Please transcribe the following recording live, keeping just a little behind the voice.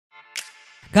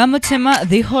გამოცემა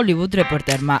The Hollywood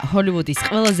Reporter-მა ჰოლივუდის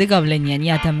ყველაზე გავლენიანი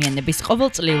ადამიანების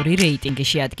ყოველწლიური რეიტინგი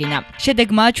შეადგინა.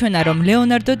 შედეგმა აჩვენა, რომ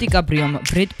ლეონარდო დიკაბრიომ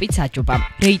ბრედ პიტს აჯობა.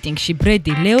 რეიტინგში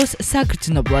ბრედი ლეოს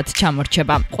საგრძნობლად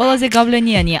ჩამორჩება. ყველაზე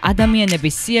გავლენიანი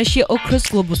ადამიანების სიაში ოქროს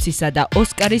გლობუსისა და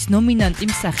ოსკარის ნომინანტი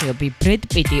მსახიობი ბრედ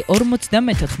პიტი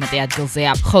 54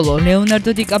 ადგილზეა, ხოლო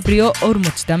ლეონარდო დიკაბრიო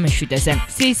 47-ზე.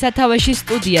 სიის სათავეში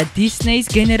სტუდია დისნეის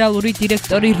გენერალური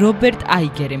დირექტორი რობერტ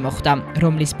აიგერი მოხვდა,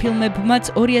 რომლის ფილმებმაც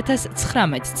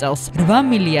 2019 წელს $8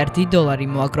 მილიარდი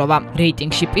მოაგროვა.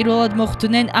 რეიტინგში პირველად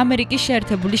მოხვდნენ ამერიკის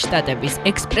შეერთებული შტატების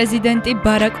ექს-პრეზიდენტი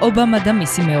ბარაკ ობამა და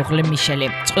მისი მეუღლე მიშელი.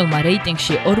 წყვილმა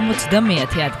რეიტინგში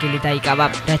 50 ადგილი დაიკავა.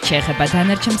 რაც შეეხება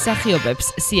დანარჩენ მსახიობებს,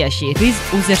 სიაში რის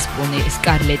უზერსპუნი,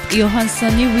 სკარლეტ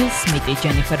იოჰანსონი, უილ სმიტი,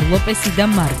 ჯენიფერ ლოპესი და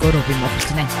მარგო რობი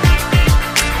მოხვდნენ.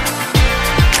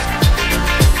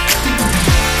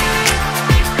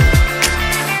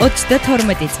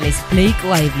 32 წლის ბლეიკ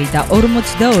ლაივლი და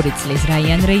 42 წლის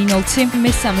რაიან რეინოლდსი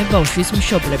მესამე ბავშვის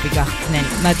მშობლები გახდნენ.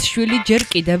 მათ შვილი ჯერ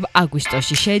კიდევ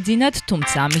აგვისტოში შეეძინათ,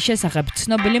 თუმცა ამის შესახებ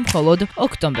ცნობილი მხოლოდ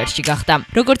ოქტომბერში გახდა.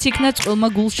 როგორც იქნა წყვილმა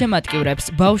გულშემატკივრებს,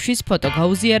 ბავშვის ფოტო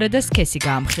გაუზიარა და სქესი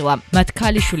გაამხილა. მათ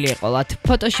ქალიშვილი ეყოლათ.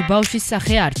 ფოტოში ბავშვის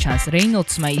სახე არ ჩანს,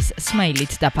 რეინოლდსმა ის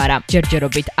სმაილით დაფარა.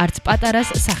 ჯერჯერობით არც პატარას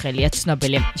სახელია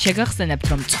ცნობილი. შეგახსენებთ,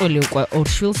 რომ წყვილი უკვე 2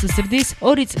 შვილს ზრდის,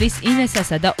 2 წლის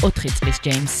ინესასა და 4 წლის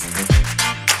ჯეიმს.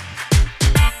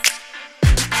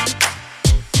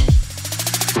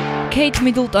 კეით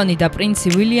მიდლტონი და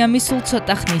პრინცი ვილიამი სულ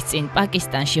ცოტა ხნის წინ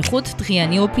პაკისტანში 5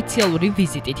 დღიანი ოფიციალური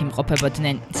ვიზიტით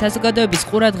იმყოფებოდნენ. საზოგადოების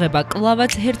ყურადღება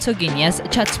კლავაც ჰერცოგინიას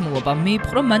ჩაცმულობა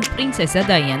მიიპყრო, მან პრინცესა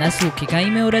დაიანას ლუკი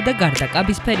გაიმეორა და გარდა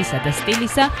კაბისფერისა და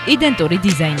სტილისა, იდენტური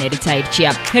დიზაინერიც აირჩია.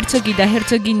 ჰერცოგი და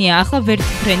ჰერცოგინია ახლა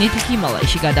ვერტმფრენით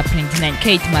ჰიმალაიში გადაფრინდნენ.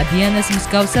 კეითმა დიანას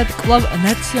მსგავსად კლავ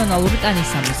ნაციონალურ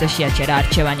ტანისამოსზე შეაჩერა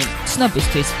არჩევანი.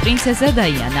 ცნობისთვის, პრინცესა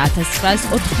დაიანა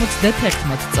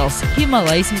 1991 წელს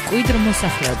ჰიმალაის მკვიდრ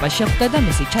მოსახლეობას შეხვდა და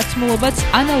მისი ჩაცმულობაც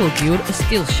ანალოგიურ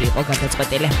სტილში იყო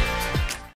გადაწყვეტილი.